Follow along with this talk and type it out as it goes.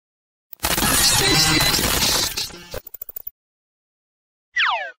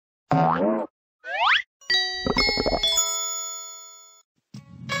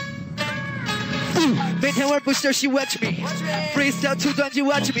每天玩不休息 watch me freestyle 出专辑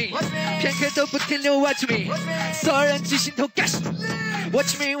watch me 片刻都不停留 watch me 所有人即兴投 gash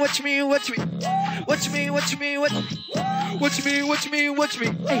watch me watch me watch me watch me watch me watch me watch me watch me watch me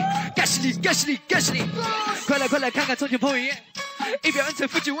哎 gash 你 gash 你 gash 你快来快来看看从前彭于晏一表人才，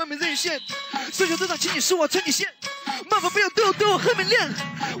父亲完美任线，所有队长请你是我穿你线，妈妈不要对我很美练，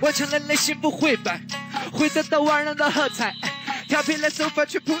完成人类幸福会版，会得到万人的喝彩。调皮来手法，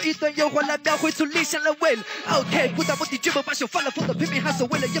却铺一段油画来描绘出理想的未来。OK， 不打不敌，绝不把手放了风的拼命喊手，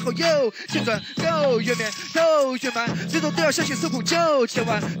为了以后有旋转够圆面都圆满，最多都要相信受苦就千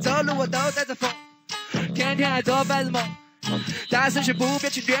万，走路我都带着风，天天爱做白日梦，大声宣布别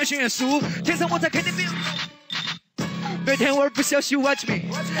去越训越输，天生我材肯定没有。每天玩不休息 watch me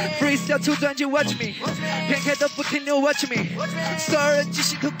freestyle 出专辑 watch me 片刻都不停留 watch me 所有人即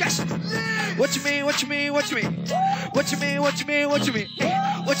兴投 gash watch me watch me watch me watch me watch me watch me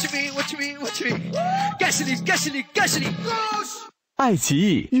watch me watch me watch me gash 你 gash 你 gash 你爱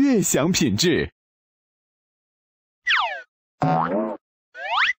奇艺悦享品质。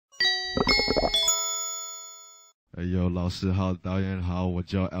哎呦，老师好，导演好，我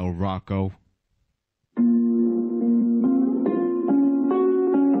叫 El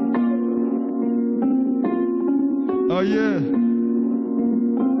Rocco。Oh yeah,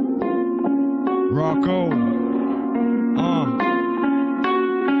 Rocco,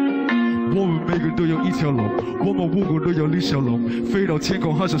 我们每个人都有一条龙，我们5个都有李小龙，飞到天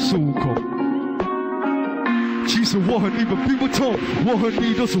空好像孙悟空。其实我和你们并不同，我和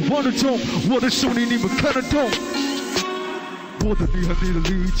你都是我的痛，我的兄弟你们看得懂。我的你和你的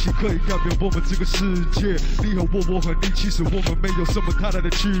力气可以改变我们这个世界，你和我，我和你，其实我们没有什么太大的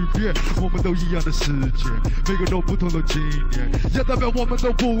区别，我们都一样的世界，每个都不同的纪念，也代表我们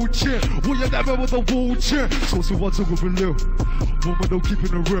都不欠，我也代表我都不欠。说实话，这个人流，我们都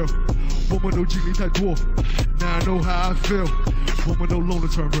keeping it real， 我们都经历太多 ，Now I know how I feel， 我们都弄了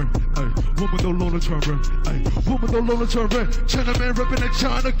传人，哎，我们都弄了传人，哎，我们都弄了传人 ，China man rapping like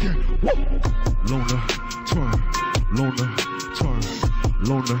China can， 弄了传，弄了。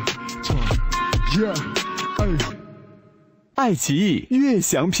Loner, yeah, 爱奇艺悦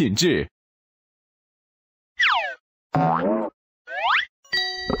享品质。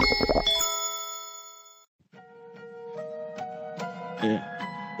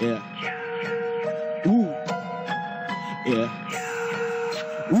Yeah, ooh, yeah,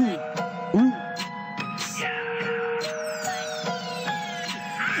 ooh.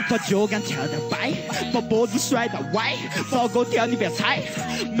 把脚杆跳得掰，把脖子甩到歪，糟糕跳你别踩，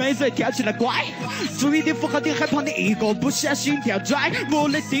没嘴跳起来乖，注意点符号点，害怕你一个不小心跳拽。我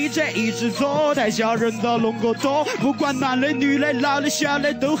的 DJ 一直走，台下人都弄个多，不管男的女的老的小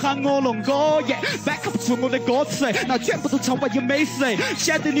的都喊我龙哥。back up 出我的歌词，那全部都唱完也没事。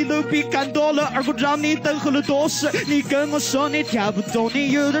晓得你牛逼干多了，二哥让你等候了多时。你跟我说你跳不动，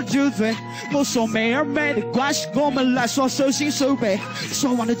你有点酒醉。我说没儿没的关系，我们来耍手心手背。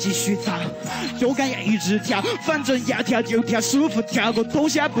说完了继续唱，就敢一直跳，反正要跳就跳，舒服跳个通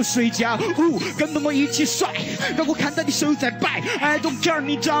宵不睡觉。跟着我一起甩，让我看到你手在摆。I don't care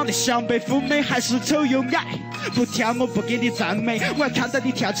你长得像白富美还是丑又矮，不跳我不给你赞美，我要看到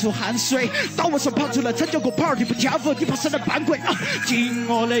你跳出汗水。到我上跑出来参加个 party， 不跳舞你怕上来犯规。听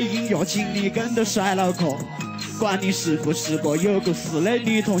我的音乐，请你跟着甩脑壳。管你是不是个有故事的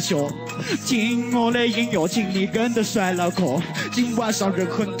女同学，听我的音乐，请你跟着甩脑壳。今晚上人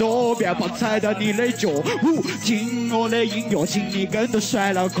很多，不要怕踩到你的脚。听我的音乐，请你跟着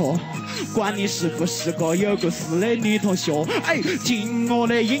甩脑壳。管你是不是个有故事的女同学，听我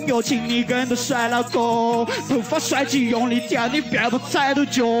的音乐，请你跟着甩脑壳。头发甩起用力跳，你不要怕踩到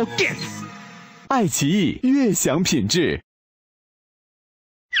脚。爱奇艺悦享品质。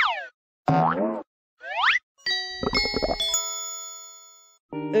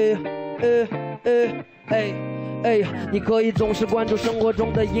你可以总是关注生活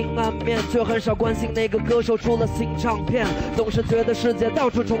中的阴暗面，却很少关心那个歌手出了新唱片。总是觉得世界到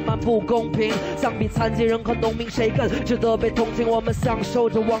处充满不公平，相比残疾人和农民，谁更值得被同情？我们享受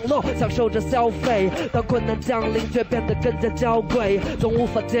着网络，享受着消费，当困难降临，却变得更加娇贵，总无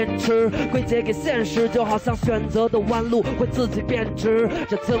法坚持，归结给现实，就好像选择的弯路会自己变直。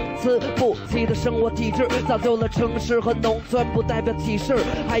这参差不齐的生活体制，造就了城市和农村，不代表歧视。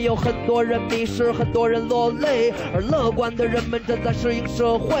还有很多人迷失，很多人落泪。会，而乐观的人们正在适应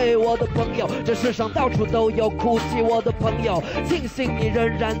社会。我的朋友，这世上到处都有哭泣。我的朋友，庆幸你仍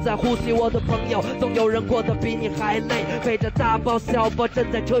然在呼吸。我的朋友，总有人过得比你还累，背着大包小包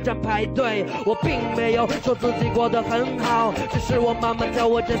正在车站排队。我并没有说自己过得很好，只是我妈妈教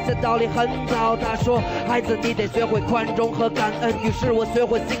我这些道理很早。她说，孩子你得学会宽容和感恩。于是我学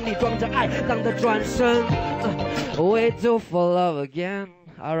会心里装着爱，当他转身。We do for love again.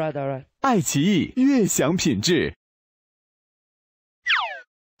 All right, all right. 爱奇艺悦享品质。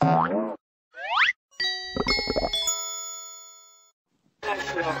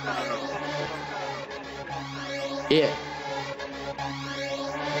Yeah.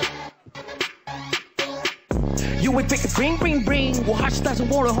 因为 big bring bring bring， 我还是带着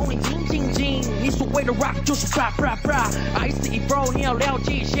我的红领巾进进。你所谓的 rap 就是 rap rap rap。ICE bro， 你要了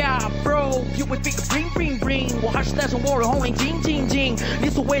解一下 bro。因为 big bring bring bring， 我还是带着我的红领巾进进。你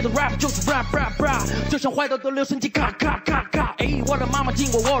所谓的 rap 就是 rap rap rap， 就像坏掉的留声机咔咔咔咔。哎，我的妈妈经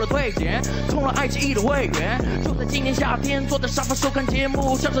过我的推荐，充了爱奇艺的会员。就在今年夏天，坐在沙发收看节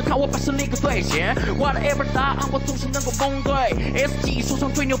目，想着看我把胜利给兑现。我的 ever 答案，我总是能够蒙对。SG 说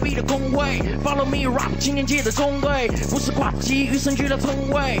唱最牛逼的工会 ，Follow me rap 青年界的中。不是挂机与生俱来称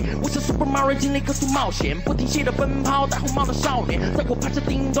谓，我是 Super Mario 经历各种冒险，不停歇的奔跑，戴红帽的少年，在我拍摄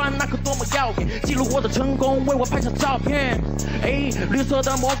顶端那可多么耀眼，记录我的成功，为我拍下照片。哎，绿色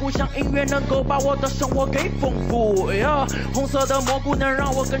的蘑菇像音乐，能够把我的生活给丰富。红色的蘑菇能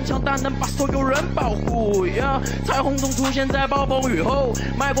让我更强大，能把所有人保护。彩虹总出现在暴风雨后，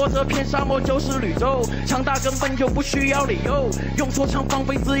脉搏这片沙漠就是绿洲，强大根本就不需要理由，用说唱放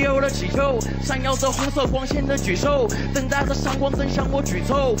飞自由的气球，闪耀着红色光线的举手，等待着闪光灯向我举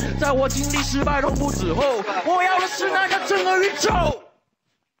头。在我经历失败痛苦之后，我要的是那个整个宇宙。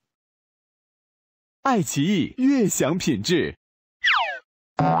爱奇艺悦享品质。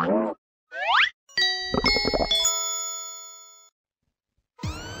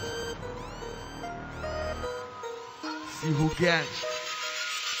See who can。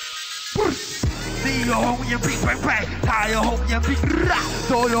你有红眼病白白，他有红眼病啦，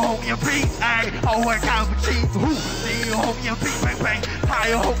都有红眼病哎，好坏看不清楚。你有红眼病白白，他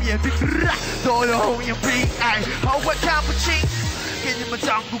有红眼病啦，都有红眼病哎，好坏看不清。给你们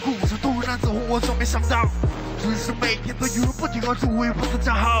讲个故事，突然之后我从没想到，只是每天都有人不停地注意我的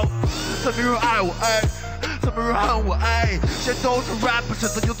账号，怎么有人爱我哎？怎么人恨我哎？谁都是 rapper， 谁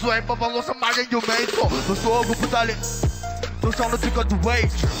都有嘴巴网络上骂人又没错，都说过不打脸。走上了最高的位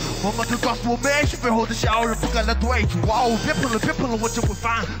置，妈妈就告诉我，没事背后的小人不敢来对峙。哇哦，别碰了，别碰了，我就会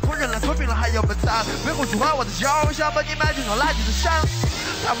翻。从人来脱贫了还要被惨，背后说话我的笑容，想把你埋进那垃圾的山。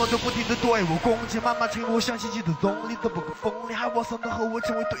他们都不停地对我攻击，慢慢听我像奇迹的动力都不够锋利，还妄想能和我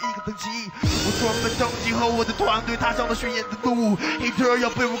成为对一个等级。我准备登记和我的团队踏上了巡演的路，一直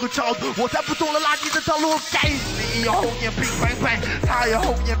要被我给超度，我才不懂了垃圾这条路。给你有红眼病白白，他有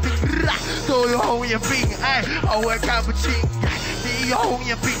红眼病啦，都有红眼病哎，好坏看不清。你有红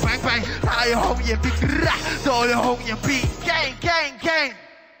眼病白白，他有红眼病啦，都有红眼病。Gang gang gang。